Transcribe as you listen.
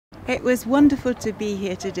It was wonderful to be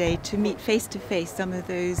here today to meet face to face some of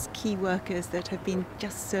those key workers that have been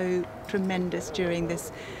just so tremendous during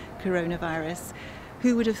this coronavirus.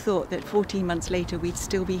 Who would have thought that 14 months later we'd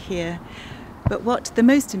still be here? But what the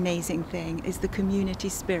most amazing thing is the community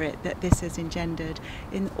spirit that this has engendered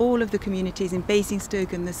in all of the communities in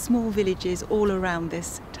Basingstoke and the small villages all around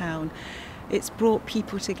this town. It's brought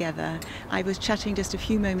people together. I was chatting just a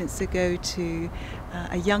few moments ago to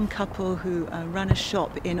a young couple who run a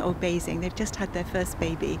shop in Old Basing. They've just had their first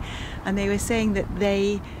baby, and they were saying that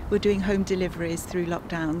they were doing home deliveries through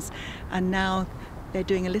lockdowns, and now they're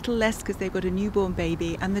doing a little less because they've got a newborn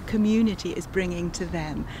baby, and the community is bringing to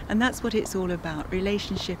them. And that's what it's all about.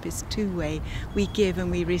 Relationship is two-way. We give and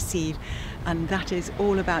we receive. And that is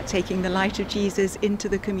all about taking the light of Jesus into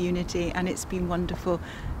the community. And it's been wonderful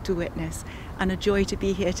to witness. And a joy to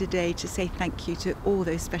be here today to say thank you to all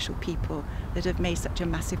those special people that have made such a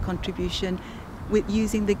massive contribution with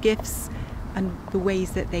using the gifts and the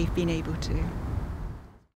ways that they've been able to.